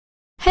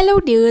Hello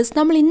dears,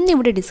 നമ്മൾ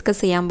ഇന്നിവിടെ discuss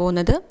ചെയ്യാൻ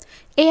പോകുന്നത്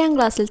 7ാം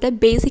ക്ലാസ്സിലത്തെ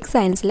ബേസിക്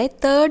സയൻസിലെ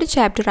 3rd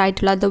ചാപ്റ്റർ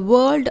ആയിട്ടുള്ള ദ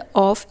വേൾഡ്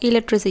ഓഫ്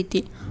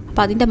ഇലക്ട്രിസിറ്റി.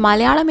 അപ്പോൾ അതിൻ്റെ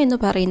മലയാളം എന്ന്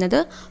പറയുന്നത്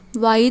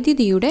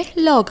വൈദ്യുതിയുടെ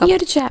ലോകം. ഈ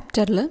ഒരു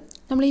ചാപ്റ്ററിൽ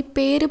നമ്മൾ ഈ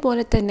പേര്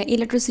പോലെ തന്നെ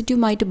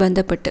ഇലക്ട്രിസിറ്റിയുമായിട്ട്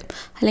ബന്ധപ്പെട്ട്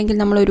അല്ലെങ്കിൽ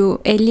നമ്മളൊരു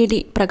LED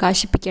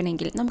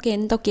പ്രകാശിപ്പിക്കണമെങ്കിൽ നമുക്ക്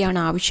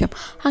എന്തൊക്കെയാണ് ആവശ്യം,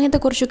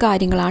 അങ്ങനത്തെ കുറച്ച്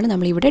കാര്യങ്ങളാണ്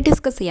നമ്മളിവിടെ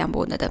ഡിസ്കസ് ചെയ്യാൻ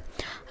പോകുന്നത്.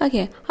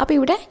 ഓക്കെ, അപ്പോൾ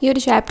ഇവിടെ ഈ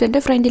ഒരു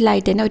ചാപ്റ്ററിൻ്റെ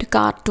ഫ്രണ്ടിലായിട്ട് തന്നെ ഒരു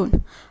കാർട്ടൂൺ,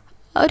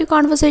 ഒരു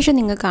കോൺവെർസേഷൻ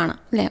നിങ്ങൾക്ക് കാണാം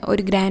അല്ലേ.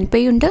 ഒരു ഗ്രാൻഡ്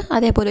പേയുണ്ട്,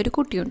 അതേപോലെ ഒരു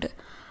കുട്ടിയുണ്ട്.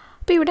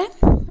 അപ്പോൾ ഇവിടെ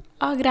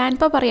ആ ഗ്രാൻഡ്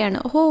പ പറയാണ്,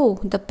 ഓ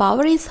the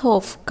power is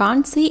of,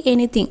 can't see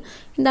anything.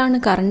 എന്താണ്,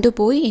 കറണ്ട്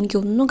പോയി,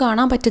 എനിക്കൊന്നും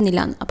കാണാൻ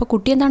പറ്റുന്നില്ല. അപ്പോൾ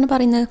കുട്ടി എന്താണ്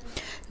പറയുന്നത്,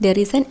 there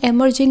is an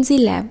emergency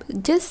lamp,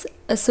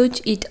 just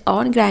switch it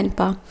on grand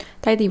പ.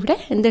 അതായത് ഇവിടെ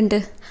എന്തുണ്ട്,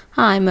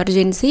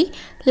 എമർജൻസി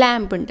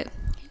ലാമ്പ് ഉണ്ട്.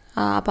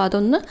 അപ്പോൾ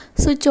അതൊന്ന്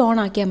സ്വിച്ച് ഓൺ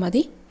ആക്കിയാൽ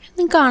മതി,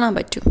 നിങ്ങൾക്ക് കാണാൻ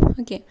പറ്റും.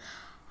 ഓക്കെ,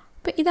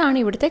 അപ്പോൾ ഇതാണ്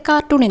ഇവിടുത്തെ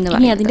കാർട്ടൂൺ എന്ന്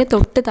പറയുന്നത്. അതിൻ്റെ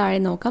തൊട്ട് താഴെ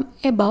നോക്കാം.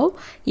 Above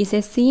is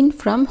A scene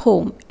from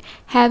home.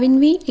 ഹാവിൻ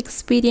we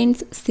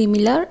experience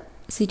similar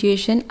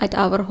situation at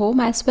our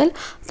home as well.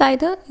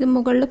 അതായത് ഇത്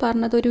മുകളിൽ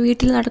പറഞ്ഞത് ഒരു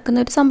വീട്ടിൽ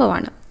നടക്കുന്ന ഒരു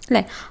സംഭവമാണ്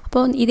അല്ലേ.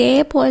 അപ്പോൾ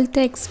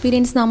ഇതേപോലത്തെ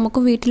എക്സ്പീരിയൻസ്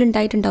നമുക്കും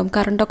വീട്ടിലുണ്ടായിട്ടുണ്ടാവും.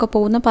 കറണ്ടൊക്കെ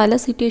പോകുന്ന പല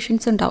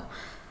സിറ്റുവേഷൻസ് ഉണ്ടാവും.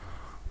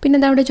 പിന്നെ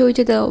എന്താ അവിടെ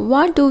ചോദിച്ചത്,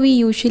 what do we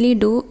usually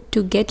do to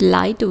get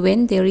light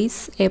when there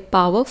is A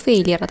power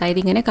failure. അതായത്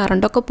ഇങ്ങനെ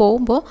കറണ്ടൊക്കെ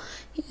പോകുമ്പോൾ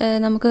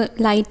നമുക്ക്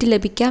ലൈറ്റ്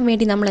ലഭിക്കാൻ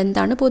വേണ്ടി നമ്മൾ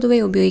എന്താണ് പൊതുവെ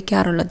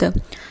ഉപയോഗിക്കാറുള്ളത്.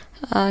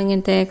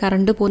 ഇങ്ങനത്തെ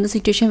കറണ്ട് പോകുന്ന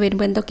സിറ്റുവേഷൻ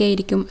വരുമ്പോൾ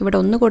എന്തൊക്കെയായിരിക്കും, ഇവിടെ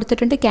ഒന്ന്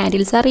കൊടുത്തിട്ടുണ്ട്,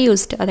 ക്യാൻഡിൽസ് ആർ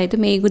യൂസ്ഡ്. അതായത്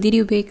മെഴുകുതിരി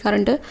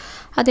ഉപയോഗിക്കാറുണ്ട്.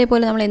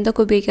 അതേപോലെ നമ്മൾ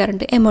എന്തൊക്കെ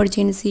ഉപയോഗിക്കാറുണ്ട്,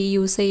 എമർജൻസി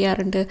യൂസ്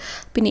ചെയ്യാറുണ്ട്.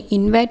 പിന്നെ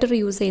ഇൻവേർട്ടർ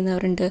യൂസ്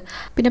ചെയ്യുന്നവരുണ്ട്.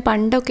 പിന്നെ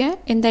പണ്ടൊക്കെ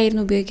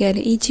എന്തായിരുന്നു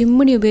ഉപയോഗിക്കാറ്, ഈ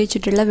ചിമ്മിണി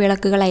ഉപയോഗിച്ചിട്ടുള്ള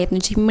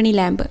വിളക്കുകളായിരുന്നു, ചിമ്മിണി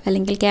ലാമ്പ്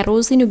അല്ലെങ്കിൽ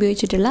കെറോസിൻ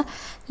ഉപയോഗിച്ചിട്ടുള്ള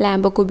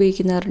ലാമ്പൊക്കെ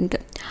ഉപയോഗിക്കുന്നവരുണ്ട്.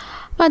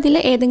 അപ്പോൾ അതിൽ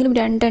ഏതെങ്കിലും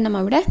രണ്ടെണ്ണം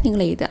അവിടെ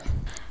നിങ്ങൾ എഴുതുക.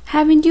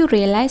 Haven't you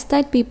realized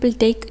that people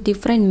take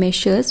different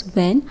measures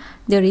when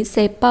there is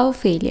a power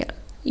failure?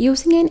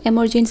 Using an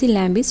emergency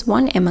lamp is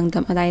one among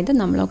them. അതായത്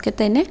നമ്മളൊക്കെ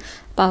തന്നെ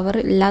പവർ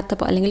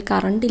ഇല്ലാത്തപ്പോൾ അല്ലെങ്കിൽ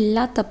കറണ്ട്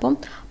ഇല്ലാത്തപ്പം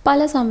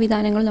പല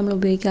സംവിധാനങ്ങളും നമ്മൾ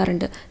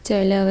ഉപയോഗിക്കാറുണ്ട്.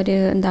 ചിലവർ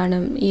എന്താണ്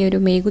ഈ ഒരു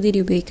മെഴുകുതിരി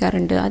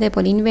ഉപയോഗിക്കാറുണ്ട്,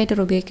 അതേപോലെ ഇൻവേർട്ടർ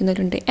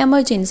ഉപയോഗിക്കുന്നവരുണ്ട്,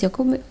 എമർജൻസി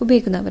ഒക്കെ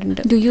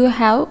ഉപയോഗിക്കുന്നവരുണ്ട്. Do you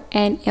have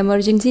an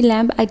emergency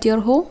lamp at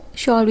your home?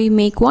 Shawl we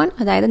make one.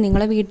 അതായത്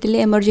നിങ്ങളെ വീട്ടിൽ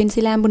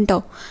എമർജൻസി ലാമ്പ് ഉണ്ടോ,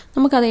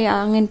 നമുക്കത്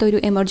അങ്ങനത്തെ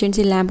ഒരു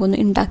എമർജൻസി ലാമ്പ് ഒന്ന്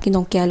ഉണ്ടാക്കി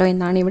നോക്കിയാലോ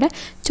എന്നാണ് ഇവിടെ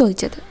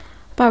ചോദിച്ചത്.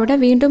 അപ്പോൾ അവിടെ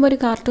വീണ്ടും ഒരു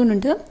കാർട്ടൂൺ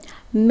ഉണ്ട്,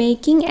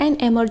 making an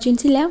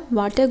emergency lamp,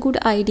 what A good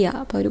idea.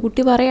 അപ്പോൾ ഒരു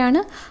കുട്ടി പറയാണ്,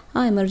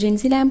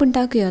 എമർജൻസി ലാമ്പ്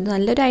ഉണ്ടാക്കുകയോ, അത്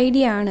നല്ലൊരു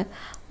ഐഡിയ ആണ്.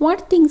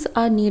 What things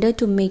are needed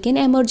to make an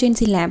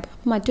emergency lamp.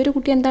 മറ്റൊരു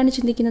കുട്ടി എന്താണ്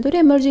ചിന്തിക്കുന്നത്, ഒരു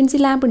എമർജൻസി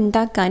ലാമ്പ്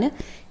ഉണ്ടാക്കാൻ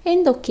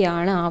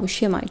എന്തൊക്കെയാണ്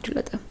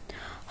ആവശ്യമായിട്ടുള്ളത്.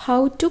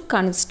 ഹൗ ടു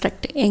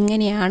കൺസ്ട്രക്ട്,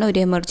 എങ്ങനെയാണ്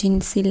ഒരു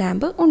എമർജൻസി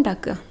ലാമ്പ്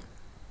ഉണ്ടാക്കുക.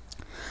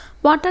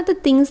 What are the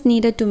things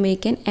needed to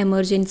make an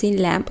emergency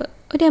lamp.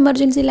 ഒരു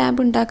എമർജൻസി ലാമ്പ്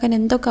ഉണ്ടാക്കാൻ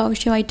എന്തൊക്കെ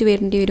ആവശ്യമായിട്ട്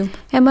വരേണ്ടി വരും.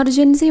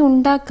 എമർജൻസി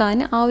ഉണ്ടാക്കാൻ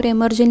ആ ഒരു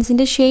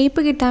എമർജൻസിൻ്റെ ഷേപ്പ്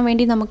കിട്ടാൻ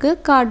വേണ്ടി നമുക്ക്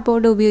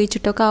കാർഡ്ബോർഡ്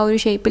ഉപയോഗിച്ചിട്ടൊക്കെ ആ ഒരു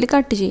ഷേപ്പിൽ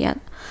കട്ട് ചെയ്യാം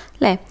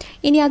അല്ലേ.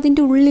 ഇനി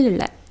അതിൻ്റെ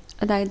ഉള്ളിലുള്ള,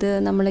 അതായത്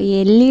നമ്മൾ ഈ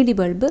LED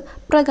ബൾബ്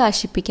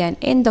പ്രകാശിപ്പിക്കാൻ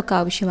എന്തൊക്കെ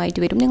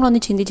ആവശ്യമായിട്ട് വരും,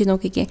 നിങ്ങളൊന്ന് ചിന്തിച്ച്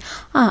നോക്കിക്കേ.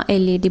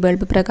 LED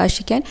ബൾബ്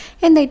പ്രകാശിക്കാൻ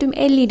എന്തായിട്ടും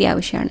LED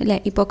ആവശ്യമാണ് അല്ലേ.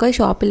 ഇപ്പോൾ ഒക്കെ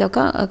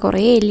ഷോപ്പിലൊക്കെ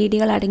കുറേ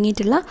LEDകൾ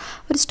അടങ്ങിയിട്ടുള്ള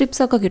ഒരു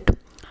സ്ട്രിപ്സൊക്കെ കിട്ടും.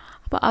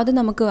 അപ്പോൾ അത്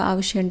നമുക്ക്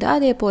ആവശ്യമുണ്ട്.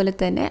 അതേപോലെ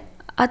തന്നെ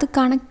അത്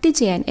കണക്ട്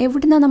ചെയ്യാൻ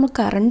എവിടെ നിന്നാണ് നമ്മൾ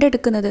കറണ്ട്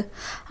എടുക്കുന്നത്.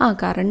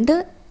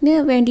 കറണ്ടിന്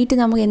വേണ്ടിയിട്ട്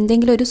നമുക്ക്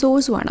എന്തെങ്കിലും ഒരു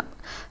സോഴ്സ് വേണം.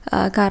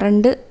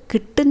 കറണ്ട്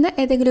കിട്ടുന്ന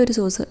ഏതെങ്കിലും ഒരു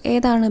സോഴ്സ്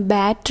ഏതാണ്,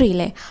 ബാറ്ററി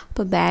അല്ലേ.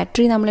 അപ്പോൾ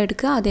ബാറ്ററി നമ്മൾ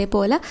എടുക്കുക.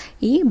 അതേപോലെ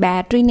ഈ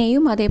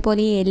ബാറ്ററിനെയും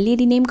അതേപോലെ ഈ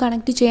LEDനെയും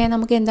കണക്ട് ചെയ്യാൻ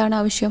നമുക്ക് എന്താണ്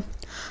ആവശ്യം,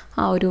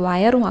 ഒരു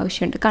വയറും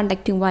ആവശ്യമുണ്ട്,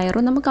 കണ്ടക്റ്റിംഗ്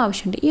വയറും നമുക്ക്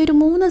ആവശ്യമുണ്ട്. ഈ ഒരു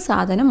 3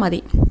 സാധനം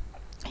മതി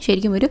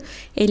ശരിക്കും ഒരു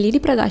LED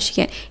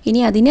പ്രകാശിക്കാൻ.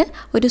 ഇനി അതിന്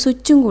ഒരു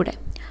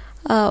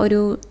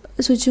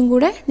സ്വിച്ചും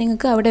കൂടെ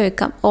നിങ്ങൾക്ക് അവിടെ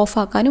വെക്കാം,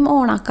 ഓഫാക്കാനും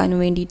ഓണാക്കാനും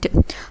വേണ്ടിയിട്ട്.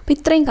 അപ്പോൾ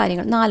ഇത്രയും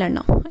കാര്യങ്ങൾ 4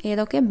 എണ്ണം.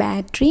 ഏതൊക്കെ,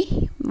 ബാറ്ററി,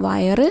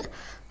 വയറ്,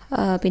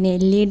 പിന്നെ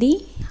LED,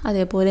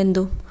 അതേപോലെ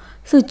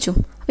സ്വിച്ചും.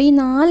 അപ്പോൾ ഈ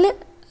 4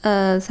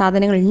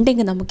 സാധനങ്ങൾ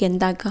ഉണ്ടെങ്കിൽ നമുക്ക്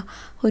എന്താക്കാം,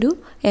 ഒരു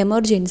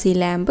എമർജൻസി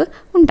ലാമ്പ്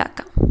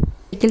ഉണ്ടാക്കാം.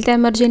 വീട്ടിലത്തെ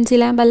എമർജൻസി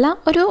ലാമ്പല്ല,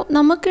 ഒരു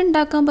നമുക്ക്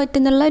ഉണ്ടാക്കാൻ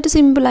പറ്റുന്നുള്ള ഒരു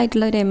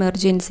സിമ്പിളായിട്ടുള്ള ഒരു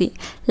എമർജൻസി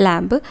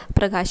ലാമ്പ്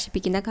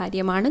പ്രകാശിപ്പിക്കുന്ന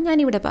കാര്യമാണ്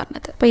ഞാനിവിടെ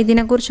പറഞ്ഞത്. അപ്പോൾ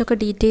ഇതിനെക്കുറിച്ചൊക്കെ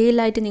ഡീറ്റെയിൽ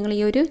ആയിട്ട് നിങ്ങൾ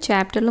ഈ ഒരു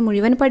ചാപ്റ്ററിൽ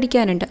മുഴുവൻ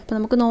പഠിക്കാനുണ്ട്. അപ്പോൾ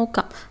നമുക്ക്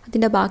നോക്കാം,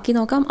 അതിൻ്റെ ബാക്കി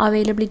നോക്കാം.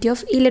 അവൈലബിലിറ്റി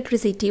ഓഫ്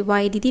ഇലക്ട്രിസിറ്റി,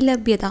 വൈദ്യുതി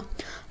ലഭ്യത.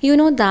 You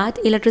know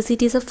that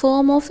electricity is A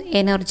form of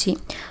energy.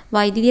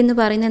 വൈദ്യുതി എന്ന്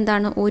പറയുന്നത്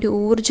എന്താണ്, ഒരു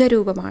ഊർജ്ജ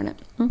രൂപമാണ്.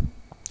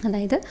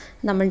 അതായത്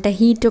നമ്മളുടെ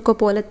ഹീറ്റൊക്കെ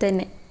പോലെ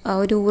തന്നെ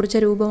ഒരു ഊർജ്ജ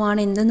രൂപമാണ്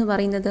എന്തെന്ന്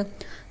പറയുന്നത്,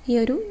 ഈ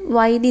ഒരു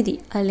വൈദ്യുതി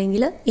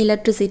അല്ലെങ്കിൽ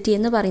ഇലക്ട്രിസിറ്റി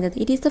എന്ന് പറയുന്നത്.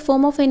 It is the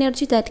form of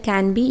energy that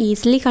can be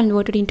easily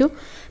converted in to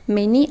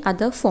many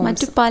other forms.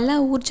 മറ്റു പല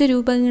ഊർജ്ജ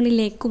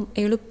രൂപങ്ങളിലേക്കും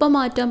എളുപ്പം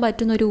മാറ്റാൻ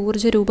പറ്റുന്ന ഒരു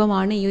ഊർജ്ജ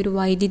രൂപമാണ് ഈ ഒരു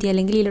വൈദ്യുതി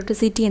അല്ലെങ്കിൽ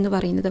ഇലക്ട്രിസിറ്റി എന്ന്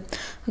പറയുന്നത്.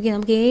 ഓക്കെ,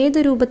 നമുക്ക് ഏത്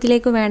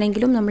രൂപത്തിലേക്ക്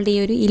വേണമെങ്കിലും നമ്മുടെ ഈ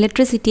ഒരു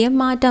ഇലക്ട്രിസിറ്റിയെ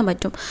മാറ്റാൻ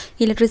പറ്റും.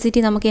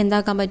 ഇലക്ട്രിസിറ്റി നമുക്ക്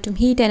എന്താക്കാൻ പറ്റും,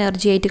 ഹീറ്റ്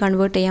എനർജി ആയിട്ട്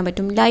കൺവേർട്ട് ചെയ്യാൻ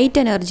പറ്റും,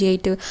 ലൈറ്റ് എനർജി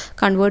ആയിട്ട്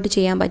കൺവേർട്ട്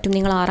ചെയ്യാൻ പറ്റും.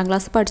 നിങ്ങൾ 6ാം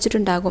ക്ലാസ്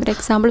പഠിച്ചിട്ടുണ്ടാകും. ഒരു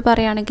എക്സാമ്പിൾ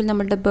പറയുകയാണെങ്കിൽ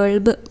നമ്മുടെ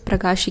ബൾബ്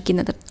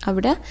പ്രകാശിക്കുന്നത്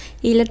അവിടെ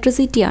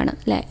ഇലക്ട്രിസിറ്റി ഇലക്ട്രിസിറ്റിയാണ്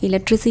അല്ലേ.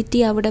 ഇലക്ട്രിസിറ്റി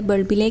അവിടെ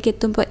ബൾബിലേക്ക്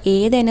എത്തുമ്പോൾ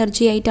ഏത്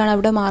എനർജി ആയിട്ടാണ്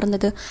അവിടെ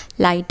മാറുന്നത്?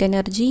 ലൈറ്റ്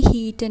എനർജി,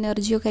 ഹീറ്റ്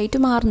എനർജി ഒക്കെ ആയിട്ട്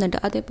മാറുന്നുണ്ട്.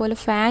 അതേപോലെ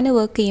ഫാൻ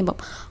വർക്ക് ചെയ്യുമ്പം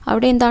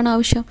അവിടെ എന്താണ്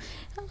ആവശ്യം?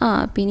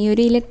 പിന്നെ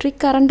ഒരു ഇലക്ട്രിക്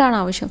കറണ്ടാണ്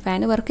ആവശ്യം.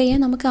 ഫാൻ വർക്ക് ചെയ്യാൻ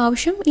നമുക്ക്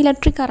ആവശ്യം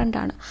ഇലക്ട്രിക്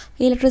കറണ്ടാണ്,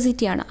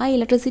 ഇലക്ട്രിസിറ്റിയാണ്. ആ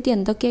ഇലക്ട്രിസിറ്റി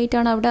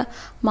എന്തൊക്കെയായിട്ടാണ് അവിടെ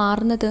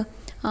മാറുന്നത്?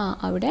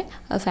 അവിടെ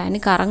ഫാൻ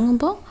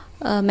കറങ്ങുമ്പോൾ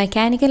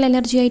മെക്കാനിക്കൽ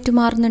എനർജി ആയിട്ട്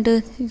മാറുന്നുണ്ട്,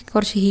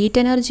 കുറച്ച് ഹീറ്റ്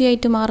എനർജി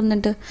ആയിട്ട്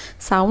മാറുന്നുണ്ട്,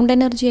 സൗണ്ട്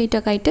എനർജി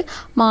ആയിട്ടൊക്കെ ആയിട്ട്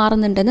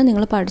മാറുന്നുണ്ടെന്ന്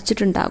നിങ്ങൾ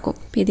പഠിച്ചിട്ടുണ്ടാകും.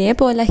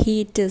 ഇതേപോലെ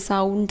ഹീറ്റ്,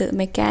 സൗണ്ട്,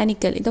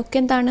 മെക്കാനിക്കൽ ഇതൊക്കെ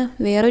എന്താണ്?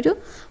 വേറൊരു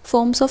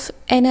ഫോംസ് ഓഫ്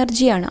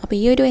എനർജിയാണ്. അപ്പോൾ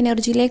ഈ ഒരു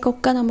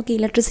എനർജിയിലേക്കൊക്കെ നമുക്ക്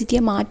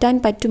ഇലക്ട്രിസിറ്റിയെ മാറ്റാൻ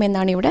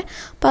പറ്റുമെന്നാണ് ഇവിടെ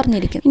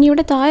പറഞ്ഞിരിക്കുന്നത്. ഇനി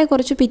ഇവിടെ താഴെ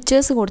കുറച്ച്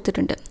പിക്ചേഴ്സ്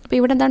കൊടുത്തിട്ടുണ്ട്. അപ്പോൾ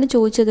ഇവിടെ എന്താണ്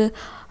ചോദിച്ചത്?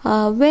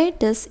 where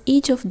does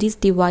each of these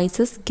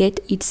devices get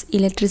its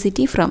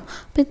electricity from?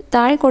 അപ്പോൾ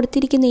താഴെ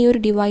കൊടുത്തിരിക്കുന്ന ഈ ഒരു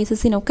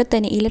ഡിവൈസസിനൊക്കെ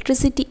തന്നെ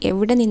ഇലക്ട്രിസിറ്റി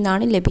എവിടെ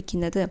നിന്നാണ്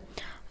ലഭിക്കുന്നത്?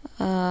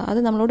 അത്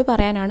നമ്മളോട്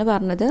പറയാനാണ്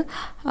പറഞ്ഞത്.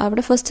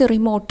 അവിടെ ഫസ്റ്റ്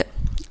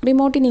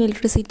റിമോട്ടിന്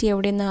ഇലക്ട്രിസിറ്റി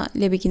എവിടെ നിന്നാണ്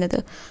ലഭിക്കുന്നത്?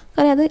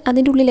 കാരണം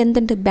അതിൻ്റെ ഉള്ളിൽ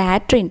എന്തുണ്ട്?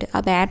 ബാറ്ററി ഉണ്ട്.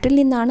 ആ ബാറ്ററിയിൽ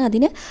നിന്നാണ്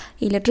അതിന്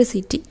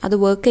ഇലക്ട്രിസിറ്റി, അത്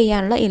വർക്ക്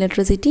ചെയ്യാനുള്ള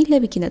ഇലക്ട്രിസിറ്റി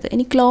ലഭിക്കുന്നത്.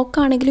 ഇനി ക്ലോക്ക്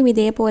ആണെങ്കിലും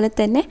ഇതേപോലെ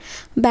തന്നെ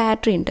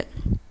ബാറ്ററി ഉണ്ട്.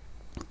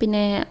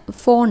 പിന്നെ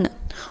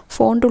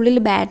ഫോണിൻ്റെ ഉള്ളിൽ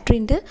ബാറ്ററി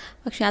ഉണ്ട്,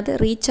 പക്ഷേ അത്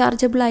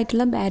റീചാർജബിൾ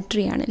ആയിട്ടുള്ള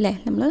ബാറ്ററിയാണ് അല്ലേ.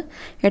 നമ്മൾ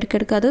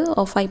ഇടയ്ക്കിടയ്ക്ക് അത്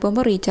ഓഫായി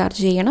പോകുമ്പോൾ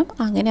റീചാർജ് ചെയ്യണം.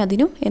 അങ്ങനെ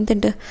അതിനും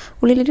എന്തുണ്ട്?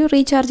 ഉള്ളിലൊരു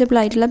റീചാർജബിൾ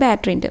ആയിട്ടുള്ള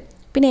ബാറ്ററി ഉണ്ട്.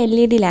 പിന്നെ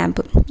LED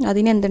ലാമ്പ്,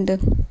 അതിനെന്തുണ്ട്?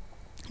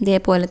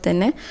 ഇതേപോലെ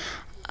തന്നെ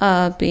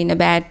പിന്നെ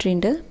ബാറ്ററി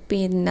ഉണ്ട്.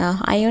 പിന്നെ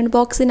അയൺ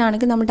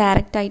ബോക്സിനാണെങ്കിൽ നമ്മൾ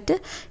ഡയറക്റ്റായിട്ട്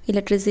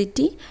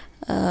ഇലക്ട്രിസിറ്റി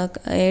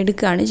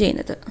എടുക്കുകയാണ്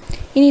ചെയ്യുന്നത്.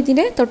 ഇനി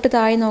ഇതിൻ്റെ തൊട്ട്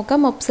താഴെ നോക്കാം.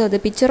 Observe the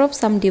picture of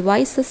some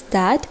devices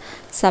that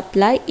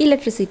supply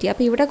electricity.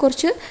 അപ്പോൾ ഇവിടെ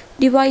കുറച്ച്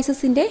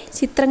ഡിവൈസസിൻ്റെ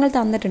ചിത്രങ്ങൾ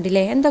തന്നിട്ടുണ്ട്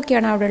അല്ലേ.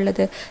 എന്തൊക്കെയാണ് അവിടെ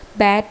ഉള്ളത്?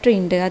 ബാറ്ററി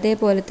ഉണ്ട്,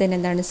 അതേപോലെ തന്നെ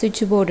എന്താണ്,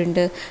 സ്വിച്ച് ബോർഡ്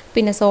ഉണ്ട്,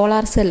 പിന്നെ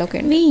സോളാർ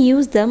സെല്ലൊക്കെ ഉണ്ട്. We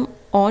use them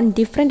on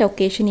different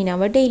occasion in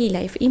our daily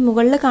life. ഈ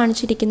മുകളിൽ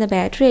കാണിച്ചിരിക്കുന്ന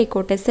ബാറ്ററി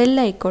ആയിക്കോട്ടെ,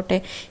 സെല്ലായിക്കോട്ടെ,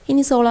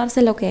 ഇനി സോളാർ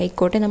സെല്ലൊക്കെ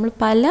ആയിക്കോട്ടെ, നമ്മൾ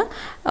പല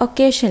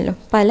ഒക്കേഷനിലും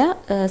പല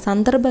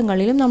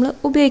സന്ദർഭങ്ങളിലും നമ്മൾ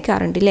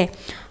ഉപയോഗിക്കാറുണ്ട് അല്ലേ.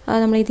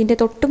 നമ്മൾ ഇതിൻ്റെ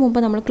തൊട്ട് മുമ്പ്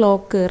നമ്മൾ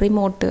ക്ലോക്ക്,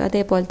 റിമോട്ട്,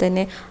 അതേപോലെ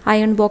തന്നെ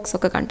അയൺ ബോക്സ്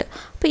ഒക്കെ കണ്ട്.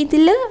 അപ്പോൾ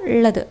ഇതിൽ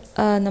ഉള്ളത്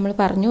നമ്മൾ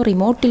പറഞ്ഞു,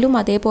 റിമോട്ടിലും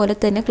അതേപോലെ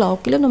തന്നെ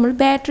ക്ലോക്കിലും നമ്മൾ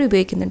ബാറ്ററി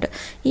ഉപയോഗിക്കുന്നുണ്ട്.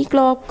 ഈ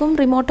ക്ലോക്കും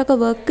റിമോട്ടൊക്കെ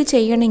വർക്ക്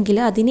ചെയ്യണമെങ്കിൽ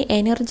അതിന്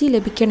എനർജി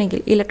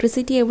ലഭിക്കണമെങ്കിൽ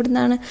ഇലക്ട്രിസിറ്റി എവിടെ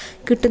നിന്നാണ്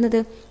കിട്ടുന്നത്?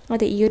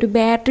 അതെ, ഈ ഒരു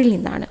ബാറ്ററിയിൽ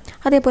നിന്നാണ്.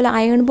 അതേപോലെ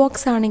അയൺ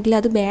ബോക്സ് ആണെങ്കിൽ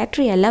അത്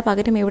ബാറ്ററി അല്ല,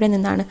 പകരം എവിടെ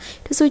നിന്നാണ്?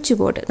 Switch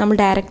board. നമ്മൾ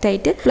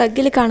ഡയറക്റ്റായിട്ട്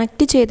പ്ലഗിൽ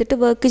കണക്ട് ചെയ്തിട്ട്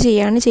വർക്ക്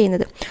ചെയ്യുകയാണ്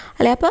ചെയ്യുന്നത്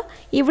അല്ലേ. അപ്പോൾ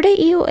ഇവിടെ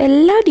ഈ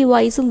എല്ലാ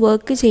ഡിവൈസും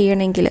വർക്ക്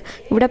ചെയ്യണമെങ്കിൽ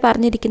ഇവിടെ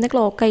പറഞ്ഞിരിക്കുന്ന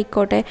ക്ലോക്ക്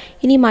ആയിക്കോട്ടെ,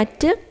 ഇനി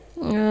മറ്റ്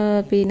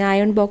പിന്നെ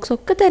അയൺ ബോക്സ്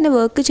ഒക്കെ തന്നെ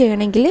വർക്ക്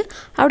ചെയ്യണമെങ്കിൽ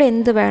അവിടെ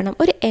എന്ത് വേണം?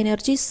 ഒരു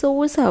എനർജി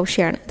സോഴ്സ്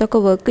ആവശ്യമാണ്. ഇതൊക്കെ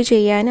വർക്ക്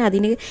ചെയ്യാൻ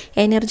അതിന്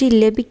എനർജി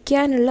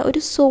ലഭിക്കാനുള്ള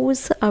ഒരു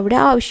സോഴ്സ് അവിടെ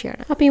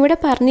ആവശ്യമാണ്. അപ്പോൾ ഇവിടെ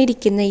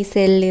പറഞ്ഞിരിക്കുന്ന ഈ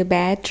സെല്ല്,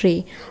 ബാറ്ററി,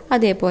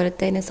 അതേപോലെ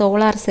തന്നെ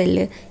സോളാർ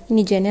സെല്ല്,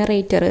 ഇനി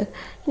ജനറേറ്റർ,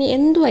 ഇനി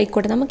എന്തും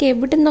ആയിക്കോട്ടെ, നമുക്ക്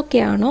എവിടെ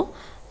നിന്നൊക്കെയാണോ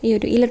ഈ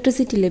ഒരു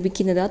ഇലക്ട്രിസിറ്റി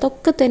ലഭിക്കുന്നത്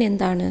അതൊക്കെ തന്നെ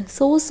എന്താണ്?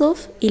 സോഴ്സ്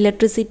ഓഫ്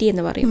ഇലക്ട്രിസിറ്റി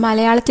എന്ന് പറയും.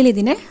 മലയാളത്തിൽ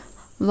ഇതിനെ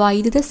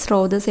വൈദ്യുത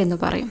സ്രോതസ് എന്ന്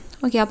പറയും.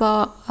 ഓക്കെ, അപ്പോൾ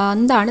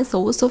എന്താണ്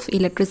സോഴ്സ് ഓഫ്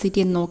ഇലക്ട്രിസിറ്റി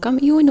എന്ന് നോക്കാം.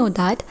 You know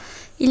that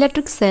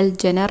electric cell,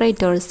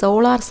 generator,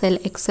 solar cell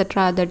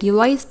etcetera the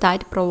device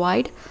that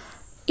provide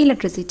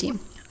electricity.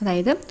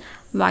 അതായത്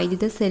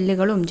വൈദ്യുത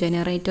സെല്ലുകളും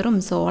ജനറേറ്ററും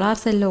സോളാർ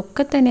സെല്ലും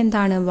ഒക്കെ തന്നെ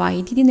എന്താണ്?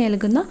 വൈദ്യുതി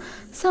നൽകുന്ന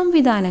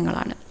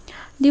സംവിധാനങ്ങളാണ്.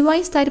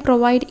 Device that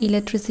provide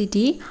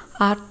electricity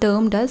R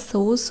termed as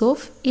source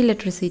of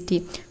electricity.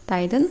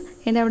 അതായത്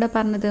എന്താ ഇവിടെ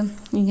പറഞ്ഞത്?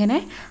 ഇങ്ങനെ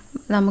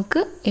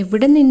നമുക്ക്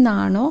എവിടെ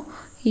നിന്നാണോ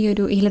ഈ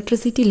ഒരു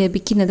ഇലക്ട്രിസിറ്റി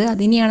ലഭിക്കുന്നത്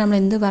അതിനെയാണ് നമ്മൾ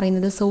എന്ത്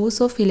പറയുന്നത്? സോഴ്സ്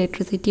ഓഫ്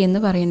ഇലക്ട്രിസിറ്റി എന്ന്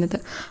പറയുന്നത്.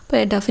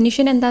 അപ്പോൾ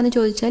ഡെഫിനിഷൻ എന്താണെന്ന്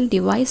ചോദിച്ചാൽ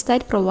device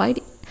that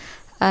provide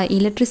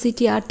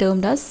electricity R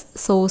termed as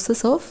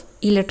sources of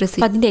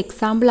electricity. അതിൻ്റെ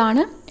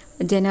എക്സാമ്പിളാണ്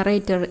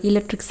ജനറേറ്റർ,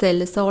 ഇലക്ട്രിക്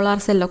സെല്ല്, സോളാർ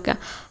സെല്ലൊക്കെ.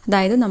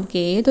 അതായത് നമുക്ക്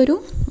ഏതൊരു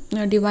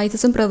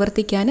ഡിവൈസസും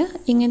പ്രവർത്തിക്കാൻ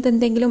ഇങ്ങനത്തെ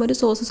എന്തെങ്കിലും ഒരു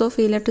സോഴ്സസ്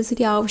ഓഫ്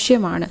ഇലക്ട്രിസിറ്റി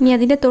ആവശ്യമാണ്. ഇനി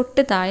അതിൻ്റെ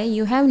തൊട്ട് താഴെ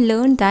you have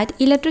learn that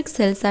electric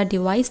cells are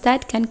device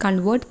that can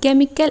convert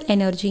chemical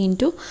energy in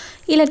to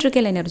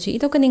electrical energy.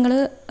 ഇതൊക്കെ നിങ്ങൾ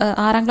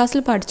 6ാം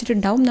ക്ലാസ്സിൽ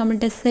പഠിച്ചിട്ടുണ്ടാവും.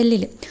 നമ്മളുടെ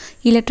സെല്ലിൽ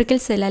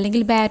ഇലക്ട്രിക്കൽ സെൽ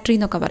അല്ലെങ്കിൽ ബാറ്ററി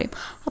എന്നൊക്കെ പറയും.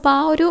 അപ്പോൾ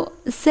ആ ഒരു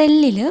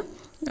സെല്ലിൽ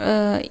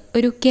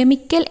ഒരു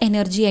കെമിക്കൽ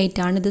എനർജി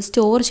ആയിട്ടാണ് ഇത്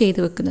സ്റ്റോർ ചെയ്ത്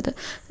വെക്കുന്നത്.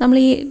 നമ്മൾ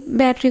ഈ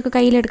ബാറ്ററിയൊക്കെ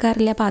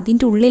കയ്യിലെടുക്കാറില്ല. അപ്പോൾ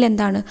അതിൻ്റെ ഉള്ളിൽ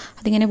എന്താണ്?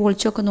 അതിങ്ങനെ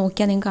പൊളിച്ചൊക്കെ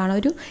നോക്കിയാൽ നിങ്ങൾക്ക് കാണാം,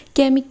 ഒരു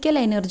കെമിക്കൽ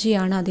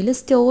എനർജിയാണ് അതിൽ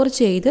സ്റ്റോർ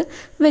ചെയ്ത്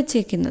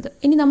വെച്ചേക്കുന്നത്.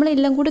 ഇനി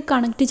നമ്മളെല്ലാം കൂടി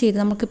കണക്ട് ചെയ്ത്,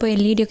 നമുക്കിപ്പോൾ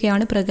LED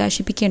ഒക്കെയാണ്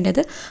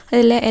പ്രകാശിപ്പിക്കേണ്ടത്,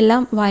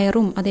 എല്ലാം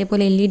വയറും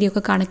അതേപോലെ LED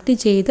ഒക്കെ കണക്ട്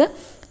ചെയ്ത്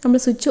നമ്മൾ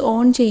സ്വിച്ച്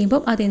ഓൺ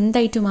ചെയ്യുമ്പം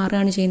അതെന്തായിട്ട്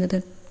മാറുകയാണ് ചെയ്യുന്നത്?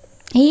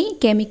 ഈ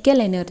കെമിക്കൽ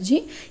എനർജി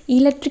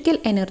ഇലക്ട്രിക്കൽ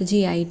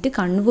എനർജി ആയിട്ട്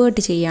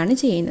കൺവേർട്ട് ചെയ്യുകയാണ്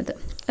ചെയ്യുന്നത്.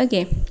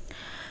 ഓക്കെ,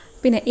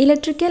 പിന്നെ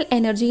electrical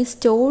energy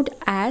stored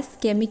as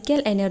chemical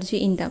energy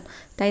in them.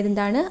 അതായത്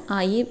എന്താണ്?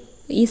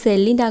 ഈ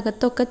സെല്ലിൻ്റെ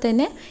അകത്തൊക്കെ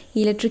തന്നെ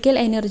ഇലക്ട്രിക്കൽ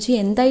എനർജി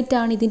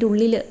എന്തായിട്ടാണ് ഇതിൻ്റെ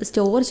ഉള്ളിൽ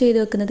സ്റ്റോർ ചെയ്ത്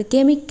വെക്കുന്നത്?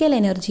 കെമിക്കൽ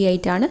എനർജി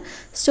ആയിട്ടാണ്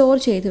സ്റ്റോർ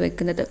ചെയ്ത്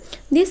വെക്കുന്നത്.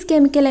 This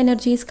chemical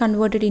energy is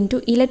converted in to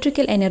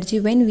electrical energy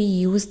when we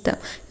use dum.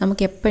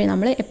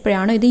 നമ്മൾ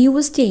എപ്പോഴാണോ ഇത്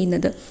യൂസ്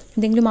ചെയ്യുന്നത്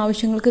എന്തെങ്കിലും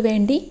ആവശ്യങ്ങൾക്ക്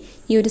വേണ്ടി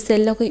ഈ ഒരു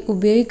സെല്ലൊക്കെ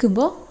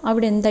ഉപയോഗിക്കുമ്പോൾ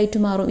അവിടെ എന്തായിട്ട്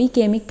മാറും? ഈ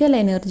കെമിക്കൽ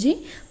എനർജി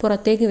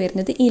പുറത്തേക്ക്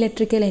വരുന്നത്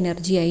ഇലക്ട്രിക്കൽ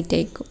എനർജി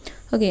ആയിട്ടായിരിക്കും.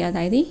 ഓക്കെ,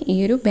 അതായത് ഈ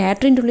ഒരു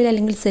ബാറ്ററിൻ്റെ ഉള്ളിൽ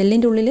അല്ലെങ്കിൽ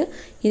സെല്ലിൻ്റെ ഉള്ളിൽ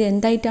ഇത്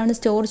എന്തായിട്ടാണ്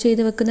സ്റ്റോർ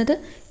ചെയ്ത് വെക്കുന്നത്?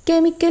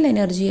 കെമിക്കൽ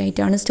എനർജി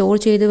ആയിട്ടാണ് സ്റ്റോർ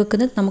ചെയ്ത്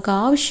വെക്കുന്നത്. നമുക്ക്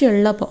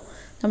ആവശ്യമുള്ളപ്പോൾ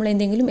നമ്മൾ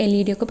എന്തെങ്കിലും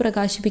LED ഒക്കെ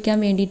പ്രകാശിപ്പിക്കാൻ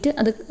വേണ്ടിയിട്ട്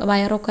അത്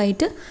വയറൊക്കെ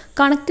ആയിട്ട്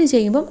കണക്ട്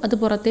ചെയ്യുമ്പം അത്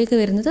പുറത്തേക്ക്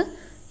വരുന്നത്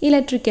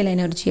ഇലക്ട്രിക്കൽ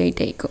എനർജി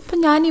ആയിട്ടായിരിക്കും. അപ്പം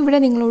ഞാനിവിടെ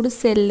നിങ്ങളോട്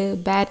സെല്ല്,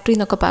 ബാറ്ററി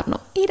എന്നൊക്കെ പറഞ്ഞു.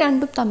 ഈ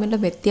രണ്ടും തമ്മിലുള്ള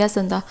വ്യത്യാസം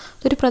എന്താ?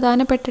 ഇതൊരു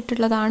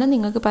പ്രധാനപ്പെട്ടിട്ടുള്ളതാണ്.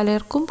 നിങ്ങൾക്ക്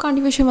പലർക്കും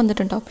കൺഫ്യൂഷൻ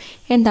വന്നിട്ടുണ്ടാവും.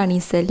 എന്താണ്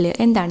ഈ സെല്ല്,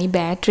 എന്താണ് ഈ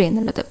ബാറ്ററി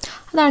എന്നുള്ളത്.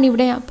 അതാണ്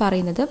ഇവിടെ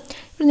പറയുന്നത്.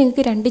 ഇവിടെ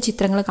നിങ്ങൾക്ക് 2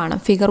 ചിത്രങ്ങൾ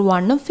കാണാം, ഫിഗർ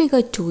 1ഉം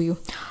ഫിഗർ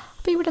 2ഉം.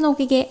 അപ്പോൾ ഇവിടെ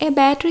നോക്കിക്കേ, A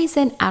battery is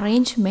an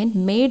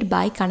arrangement made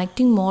by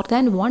connecting more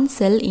than 1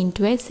 cell in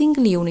to A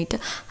single unit.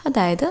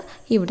 അതായത്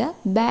ഇവിടെ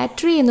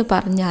ബാറ്ററി എന്ന്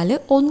പറഞ്ഞാൽ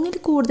ഒന്നിൽ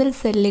കൂടുതൽ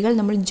സെല്ലുകൾ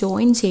നമ്മൾ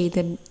ജോയിൻ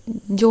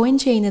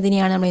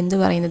ചെയ്യുന്നതിനെയാണ് നമ്മൾ എന്ത്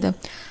പറയുന്നത്?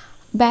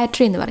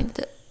 ബാറ്ററി എന്ന്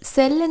പറയുന്നത്.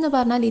 സെൽ എന്ന്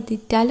പറഞ്ഞാൽ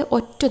ഇതിട്ടാൽ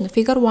ഒറ്റൊന്ന്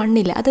ഫിഗർ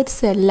 1 അതൊരു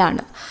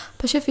സെല്ലാണ്.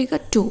 പക്ഷേ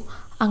ഫിഗർ 2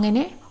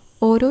 അങ്ങനെ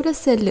ഓരോരോ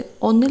സെല്ല്,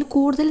 ഒന്നിൽ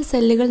കൂടുതൽ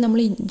സെല്ലുകൾ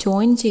നമ്മൾ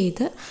ജോയിൻ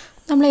ചെയ്ത്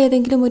നമ്മൾ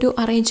ഏതെങ്കിലും ഒരു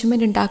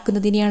അറേഞ്ച്മെൻറ്റ്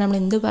ഉണ്ടാക്കുന്നതിനെയാണ് നമ്മൾ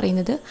എന്ത്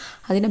പറയുന്നത്?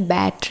 അതിനെ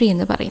ബാറ്ററി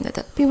എന്ന് പറയുന്നത്.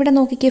 അപ്പോൾ ഇവിടെ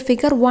നോക്കിക്കേ,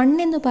 ഫിഗർ 1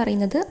 എന്ന്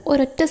പറയുന്നത്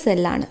ഒരൊറ്റ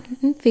സെല്ലാണ്.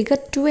 ഫിഗർ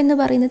 2 എന്ന്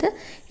പറയുന്നത്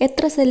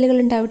എത്ര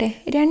സെല്ലുകളുണ്ട്? അവിടെ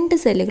 2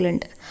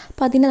 സെല്ലുകളുണ്ട്.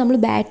 അപ്പോൾ അതിനെ നമ്മൾ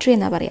ബാറ്ററി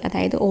എന്നാണ് പറയുക.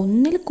 അതായത്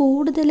ഒന്നിൽ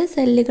കൂടുതൽ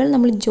സെല്ലുകൾ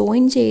നമ്മൾ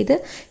ജോയിൻ ചെയ്ത്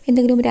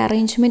എന്തെങ്കിലും ഒരു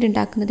അറേഞ്ച്മെൻറ്റ്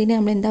ഉണ്ടാക്കുന്നതിനെ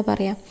നമ്മൾ എന്താ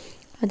പറയുക?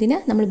 അതിന്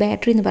നമ്മൾ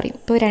ബാറ്ററി എന്ന് പറയും.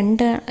 ഇപ്പോൾ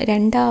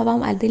 2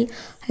 ആവാം,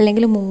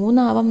 അല്ലെങ്കിൽ 3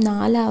 ആവാം,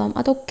 4 ആവാം.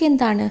 അതൊക്കെ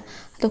എന്താണ്?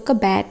 അതൊക്കെ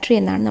ബാറ്ററി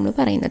എന്നാണ് നമ്മൾ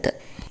പറയുന്നത്.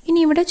 ഇനി